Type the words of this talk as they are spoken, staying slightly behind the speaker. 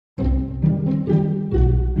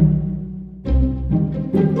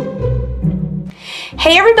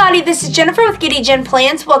Hey everybody, this is Jennifer with Giddy Jen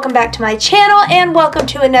Plans. Welcome back to my channel and welcome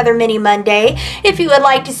to another mini Monday. If you would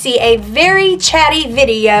like to see a very chatty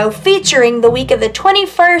video featuring the week of the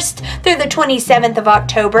 21st through the 27th of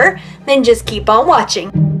October, then just keep on watching.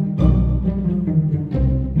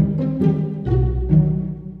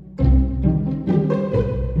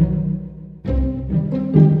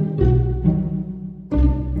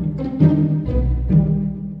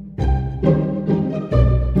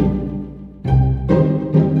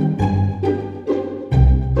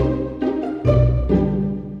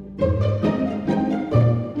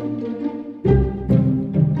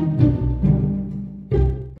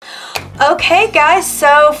 Okay guys,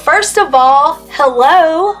 so first of all,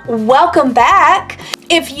 hello, welcome back.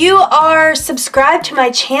 If you are subscribed to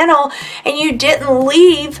my channel and you didn't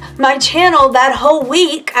leave my channel that whole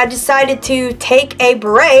week, I decided to take a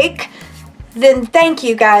break, then thank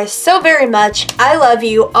you guys so very much. I love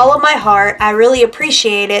you all of my heart. I really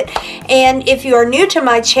appreciate it. And if you are new to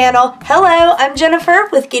my channel, hello, I'm Jennifer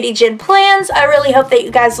with Giddy Jen Plans. I really hope that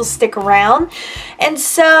you guys will stick around. And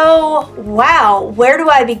so, wow, where do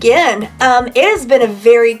I begin? It has been a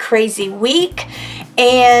very crazy week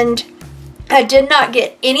and I did not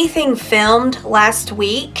get anything filmed last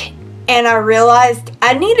week. And I realized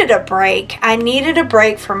I needed a break. I needed a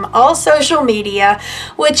break from all social media,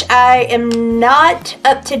 which I am not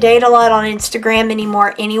up to date a lot on Instagram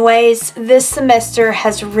anymore anyways. This semester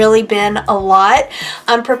has really been a lot.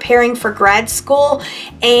 I'm preparing for grad school,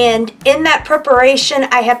 and in that preparation,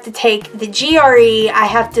 I have to take the GRE. I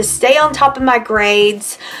have to stay on top of my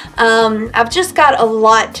grades. I've just got a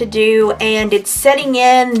lot to do, and it's setting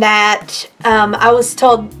in that I was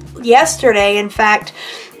told yesterday, in fact,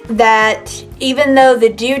 that even though the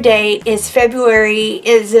due date is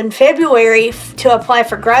in February to apply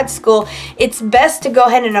for grad school, it's best to go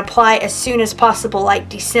ahead and apply as soon as possible, like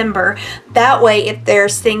December. That way, if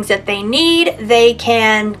there's things that they need, they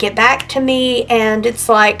can get back to me. And it's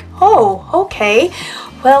like, oh, okay,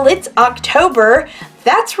 well, it's October.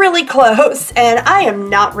 That's really close, and I am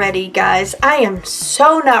not ready, guys. I am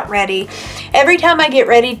so not ready. Every time I get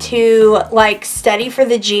ready to like study for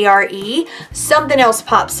the GRE, something else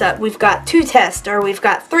pops up. We've got 2 tests, or we've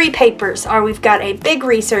got 3 papers, or we've got a big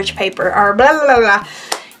research paper, or blah, blah, blah.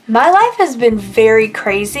 My life has been very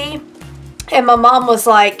crazy, and my mom was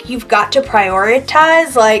like, you've got to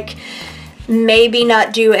prioritize, like, maybe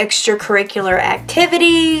not do extracurricular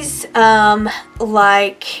activities,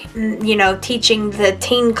 like, you know, teaching the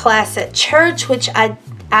teen class at church, which I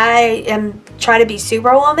am trying to be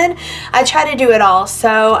superwoman. I try to do it all,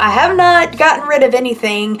 so I have not gotten rid of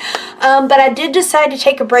anything, but I did decide to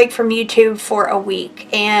take a break from YouTube for a week,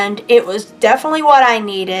 and it was definitely what I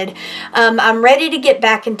needed. I'm ready to get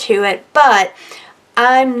back into it, but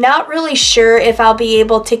I'm not really sure if I'll be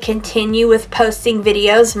able to continue with posting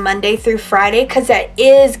videos Monday through Friday, because that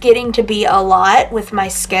is getting to be a lot with my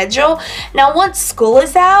schedule. Now, once school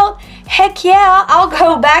is out, heck yeah, I'll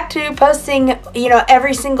go back to posting, you know,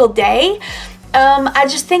 every single day. I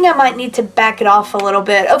just think I might need to back it off a little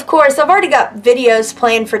bit. Of course, I've already got videos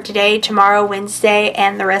planned for today, tomorrow, Wednesday,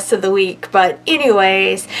 and the rest of the week. But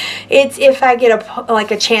anyways, it's if I get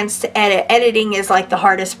a chance to edit. Editing is like the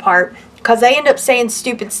hardest part, because I end up saying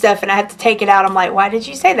stupid stuff and I have to take it out. I'm like, why did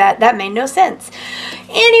you say that? That made no sense.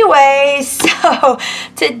 Anyway, so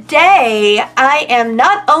today I am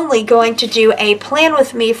not only going to do a plan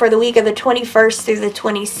with me for the week of the 21st through the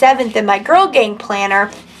 27th in my Girl Gang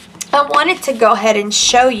Planner. I wanted to go ahead and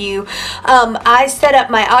show you. I set up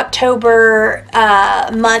my October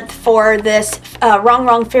month for this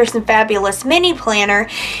RongRong Fierce and Fabulous mini planner,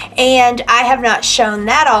 and I have not shown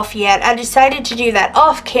that off yet. I decided to do that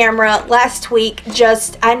off camera last week.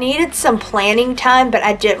 I needed some planning time, but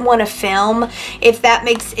I didn't want to film, if that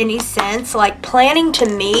makes any sense. Like, planning to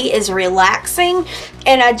me is relaxing,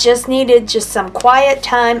 and I just needed some quiet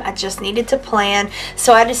time. I just needed to plan,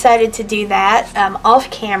 so I decided to do that off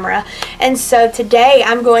camera. And so today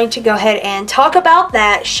I'm going to go ahead and talk about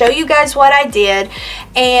that, show you guys what I did,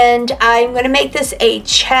 and I'm going to make this a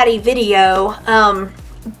chatty video,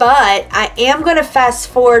 but I am going to fast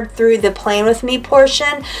forward through the plan with me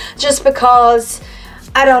portion, just because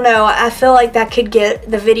I don't know, I feel like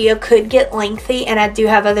the video could get lengthy, and I do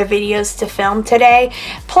have other videos to film today.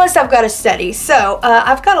 Plus, I've got to study, so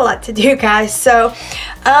I've got a lot to do, guys. So,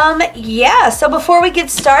 yeah, so before we get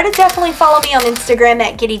started, definitely follow me on Instagram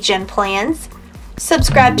at Giddy Jen Plans.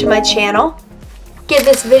 Subscribe to my channel. Give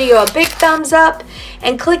this video a big thumbs up,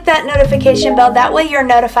 and click that notification bell. That way you're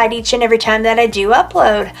notified each and every time that I do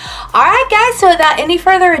upload. Alright guys, so without any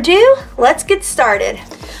further ado, let's get started.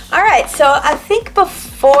 Alright, so I think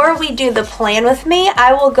before before we do the plan with me,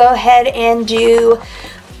 I will go ahead and do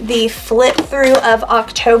the flip through of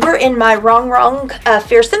October in my RongRong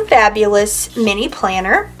Fierce and Fabulous mini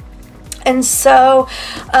planner. And so,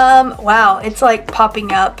 wow, it's like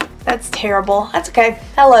popping up. That's terrible. That's okay.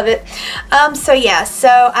 I love it. So yeah,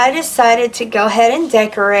 so I decided to go ahead and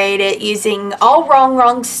decorate it using all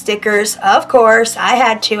RongRong stickers. Of course, I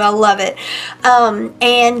had to. I love it.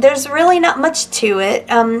 And there's really not much to it.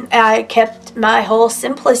 I kept my whole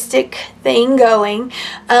simplistic thing going,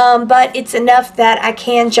 but it's enough that I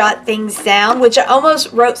can jot things down, which I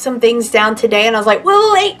almost wrote some things down today, and I was like,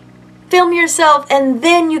 wait. Film yourself and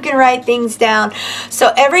then you can write things down.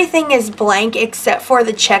 So everything is blank except for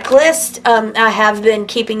the checklist. I have been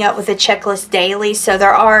keeping up with the checklist daily, so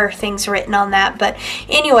there are things written on that. But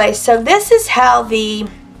anyway, so this is how the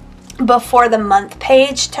before the month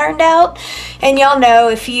page turned out. And y'all know,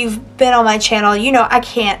 if you've been on my channel, you know I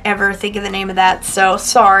can't ever think of the name of that, so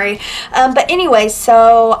sorry. But anyway,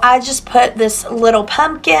 so I just put this little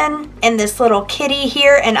pumpkin and this little kitty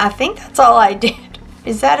here, and I think that's all I did.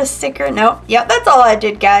 Is that a sticker? No. Yep, that's all I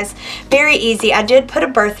did, guys. Very easy. I did put a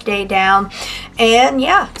birthday down. And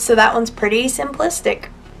yeah, so that one's pretty simplistic.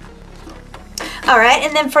 Alright,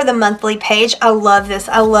 and then for the monthly page, I love this.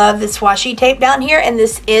 I love this washi tape down here, and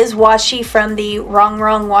this is washi from the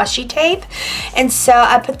RongRong washi tape. And so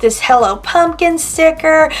I put this Hello Pumpkin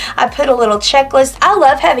sticker. I put a little checklist. I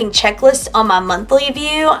love having checklists on my monthly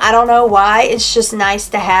view. I don't know why. It's just nice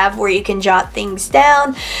to have where you can jot things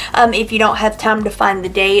down if you don't have time to find the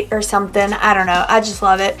date or something. I don't know. I just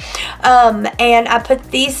love it. And I put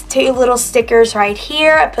these two little stickers right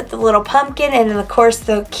here. I put the little pumpkin and, of course,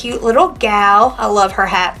 the cute little gal. I love her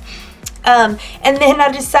hat. And then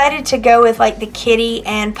I decided to go with like the kitty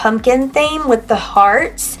and pumpkin theme with the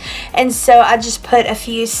hearts. And so I just put a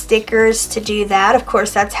few stickers to do that. Of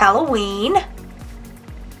course, that's Halloween.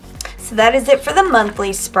 So that is it for the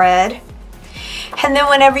monthly spread. And then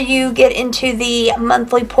whenever you get into the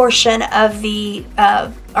monthly portion of the,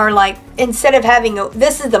 or like, instead of having,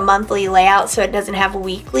 this is the monthly layout, so it doesn't have a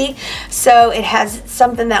weekly. So it has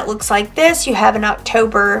something that looks like this. You have an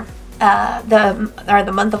October,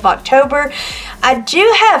 the month of October. I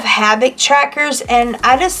do have habit trackers, and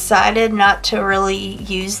I decided not to really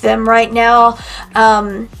use them right now.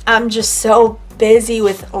 I'm just so busy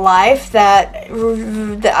with life that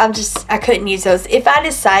I couldn't use those. If I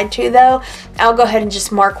decide to, though, I'll go ahead and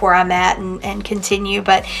just mark where I'm at and continue.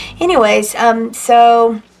 But anyways,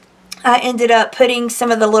 so I ended up putting some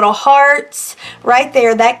of the little hearts right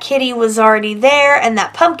there. That kitty was already there and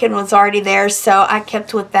that pumpkin was already there, so I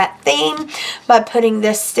kept with that theme by putting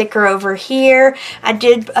this sticker over here. I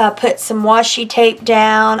did put some washi tape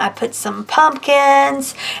down. I put some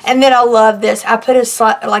pumpkins, and then I love this. I put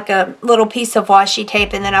like a little piece of washi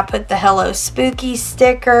tape, and then I put the Hello Spooky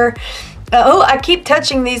sticker. Oh, I keep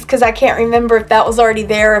touching these because I can't remember if that was already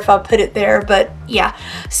there, if I put it there, but yeah.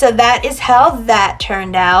 So that is how that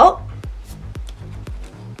turned out.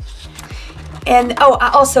 And oh,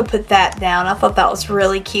 I also put that down. I thought that was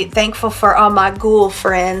really cute. Thankful for all my ghoul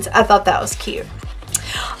friends. I thought that was cute.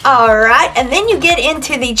 Alright, and then you get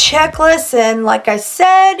into the checklist, and like I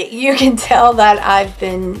said, you can tell that I've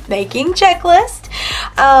been making checklists.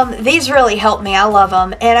 These really help me. I love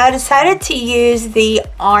them. And I decided to use the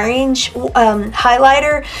orange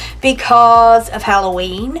highlighter because of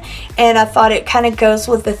Halloween, and I thought it kind of goes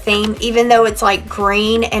with the theme, even though it's like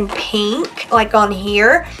green and pink like on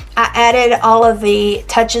here. I added all of the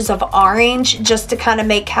touches of orange just to kind of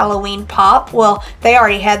make Halloween pop. Well, they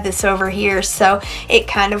already had this over here, so it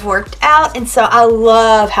kind of worked out. And so I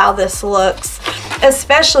love how this looks,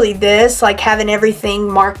 especially this, like having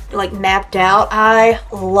everything marked, like mapped out. I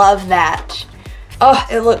love that. Oh,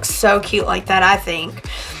 it looks so cute like that, I think.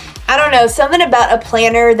 I don't know, something about a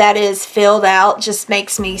planner that is filled out just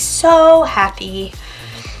makes me so happy.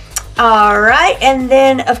 Alright, and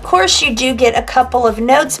then of course you do get a couple of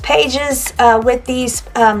notes pages with these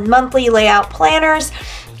monthly layout planners.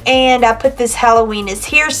 And I put this Halloween is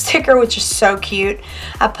here sticker, which is so cute.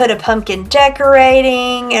 I put a pumpkin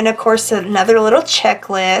decorating, and of course another little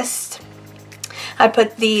checklist. I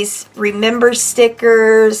put these remember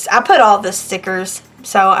stickers. I put all the stickers.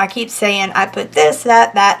 So I keep saying I put this,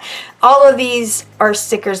 that. All of these are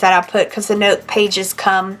stickers that I put because the note pages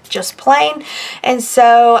come just plain. And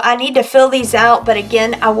so I need to fill these out. But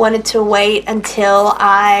again, I wanted to wait until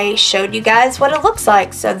I showed you guys what it looks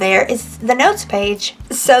like. So there is the notes page.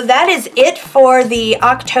 So that is it for the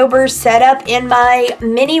October setup in my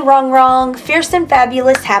mini RongRong Fierce and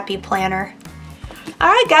Fabulous Happy Planner.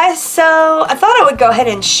 Alright guys, so I thought I would go ahead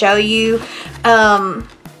and show you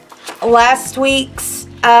last week's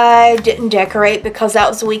I didn't decorate because that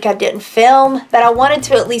was the week I didn't film, but I wanted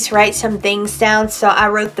to at least write some things down, so I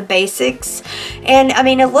wrote the basics. And I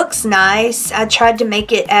mean, it looks nice. I tried to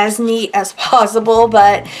make it as neat as possible,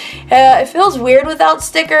 but it feels weird without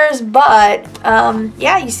stickers. But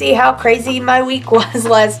yeah, you see how crazy my week was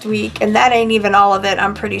last week, and that ain't even all of it.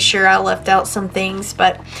 I'm pretty sure I left out some things,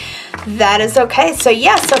 but that is okay. So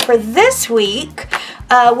yeah, so for this week,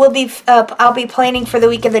 I'll be planning for the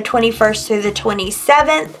week of the 21st through the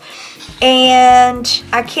 27th, and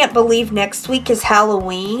I can't believe next week is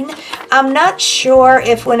Halloween. I'm not sure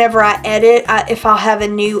if whenever I edit, if I'll have a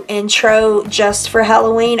new intro just for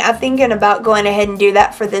Halloween. I'm thinking about going ahead and do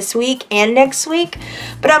that for this week and next week,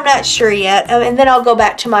 but I'm not sure yet. And then I'll go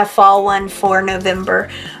back to my fall one for November.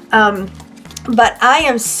 But I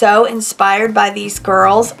am so inspired by these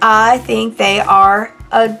girls. I think they are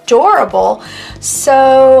adorable.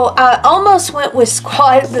 So I almost went with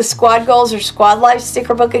the Squad Goals or Squad Life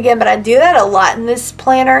sticker book again, but I do that a lot in this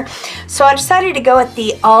planner. So I decided to go with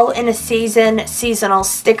the All in a Season seasonal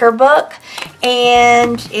sticker book.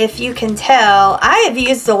 And if you can tell, I have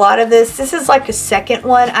used a lot of this. This is like a second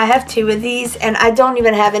one. I have 2 of these, and I don't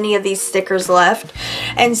even have any of these stickers left.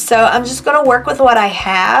 And so I'm just going to work with what I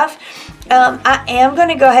have. I am going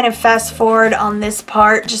to go ahead and fast forward on this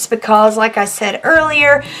part just because, like I said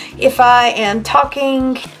earlier, if I am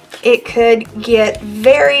talking, it could get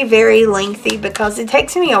very, very lengthy because it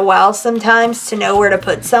takes me a while sometimes to know where to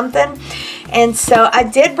put something. And so I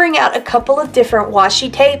did bring out a couple of different washi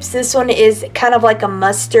tapes. This one is kind of like a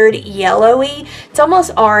mustard yellowy. It's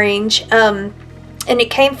almost orange. And it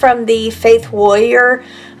came from the Faith Warrior,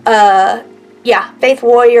 Faith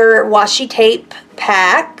Warrior washi tape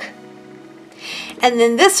pack. And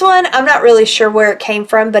then this one, I'm not really sure where it came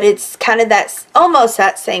from, but it's kind of that, almost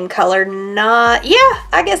that same color.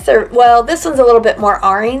 I guess well, this one's a little bit more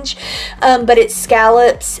orange, but it's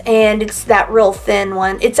scallops, and it's that real thin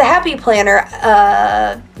one. It's a Happy Planner,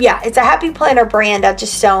 it's a Happy Planner brand. I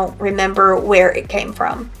just don't remember where it came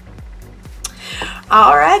from.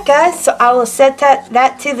 Alright guys, so I will set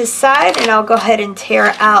that to the side, and I'll go ahead and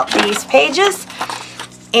tear out these pages,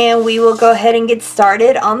 and we will go ahead and get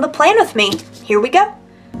started on the plan with me. Here we go.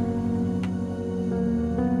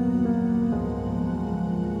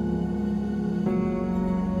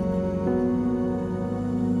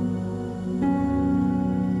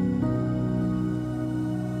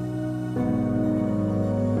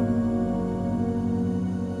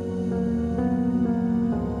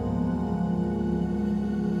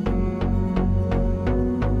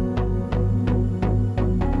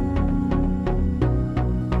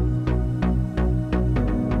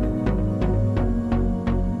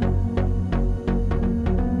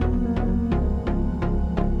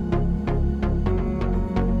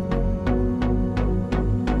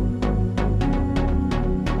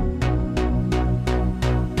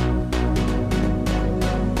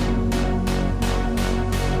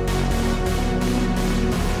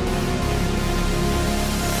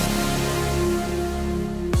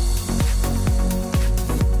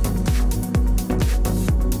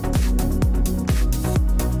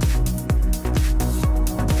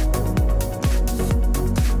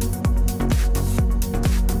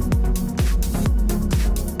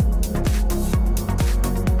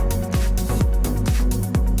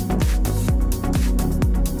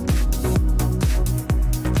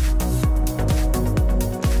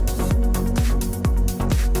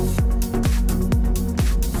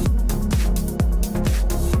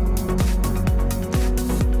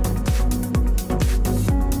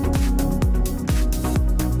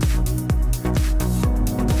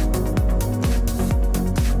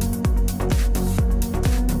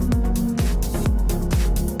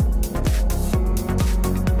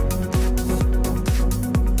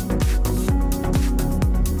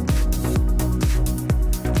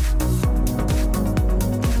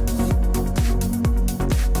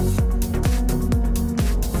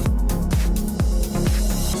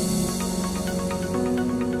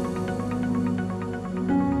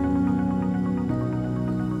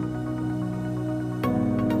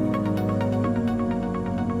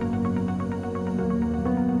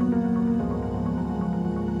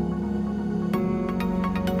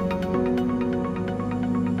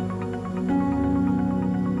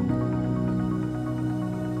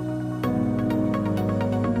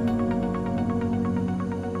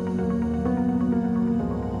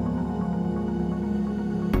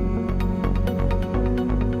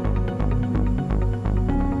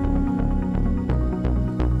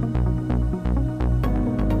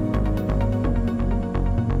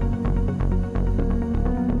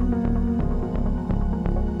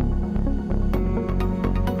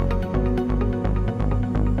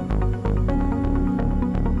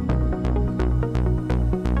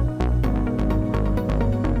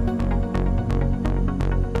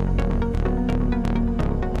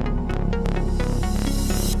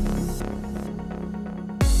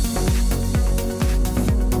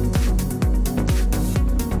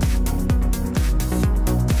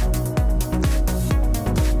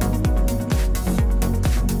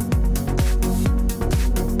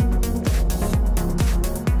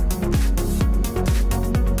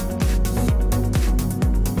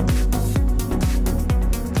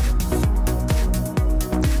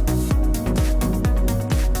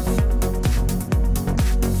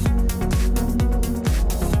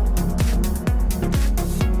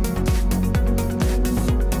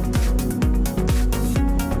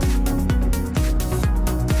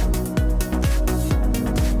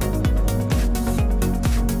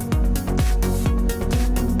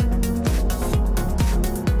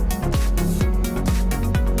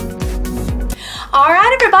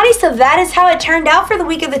 Alright everybody, so that is how it turned out for the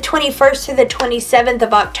week of the 21st to the 27th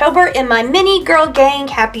of October in my Mini Girl Gang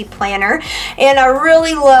Happy Planner. And I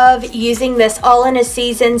really love using this All in a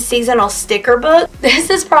Season seasonal sticker book. This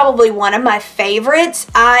is probably one of my favorites.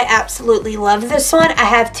 I absolutely love this one. I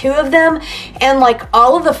have 2 of them, and like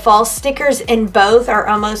all of the fall stickers in both are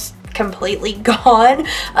almost completely gone.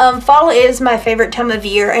 Fall is my favorite time of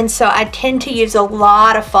year, and so I tend to use a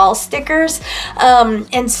lot of fall stickers,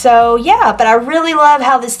 and so yeah, but I really love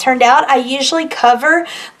how this turned out. I usually cover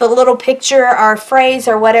the little picture or phrase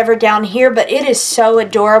or whatever down here, but it is so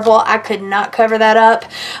adorable. I could not cover that up.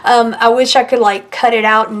 I wish I could like cut it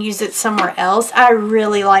out and use it somewhere else. I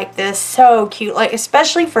really like this. So cute, like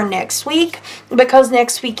especially for next week, because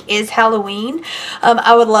next week is Halloween.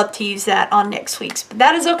 I would love to use that on next week's, but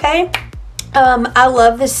that is okay. I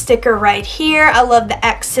love this sticker right here. I love the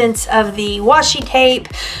accents of the washi tape.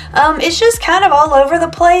 It's just kind of all over the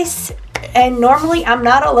place, and normally I'm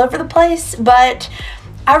not all over the place, but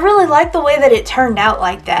I really like the way that it turned out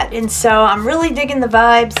like that, and so I'm really digging the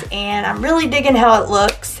vibes, and I'm really digging how it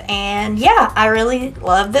looks, and yeah, I really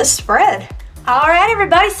love this spread. Alright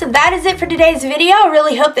everybody, so that is it for today's video. I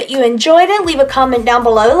really hope that you enjoyed it. Leave a comment down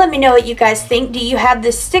below. Let me know what you guys think. Do you have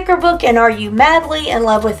this sticker book, and are you madly in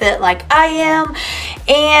love with it like I am?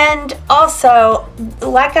 And also,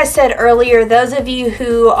 like I said earlier, those of you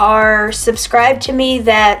who are subscribed to me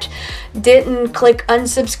that didn't click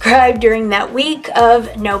unsubscribe during that week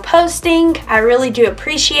of no posting, I really do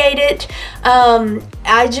appreciate it.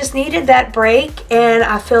 I just needed that break, and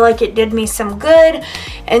I feel like it did me some good,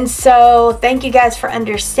 and so thank you guys for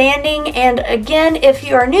understanding. And again, if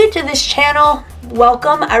you are new to this channel,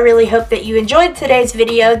 welcome. I really hope that you enjoyed today's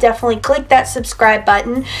video. Definitely click that subscribe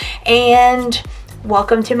button, and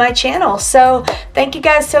welcome to my channel. So thank you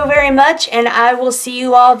guys so very much, and I will see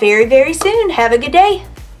you all very, very soon. Have a good day.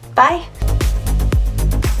 Bye.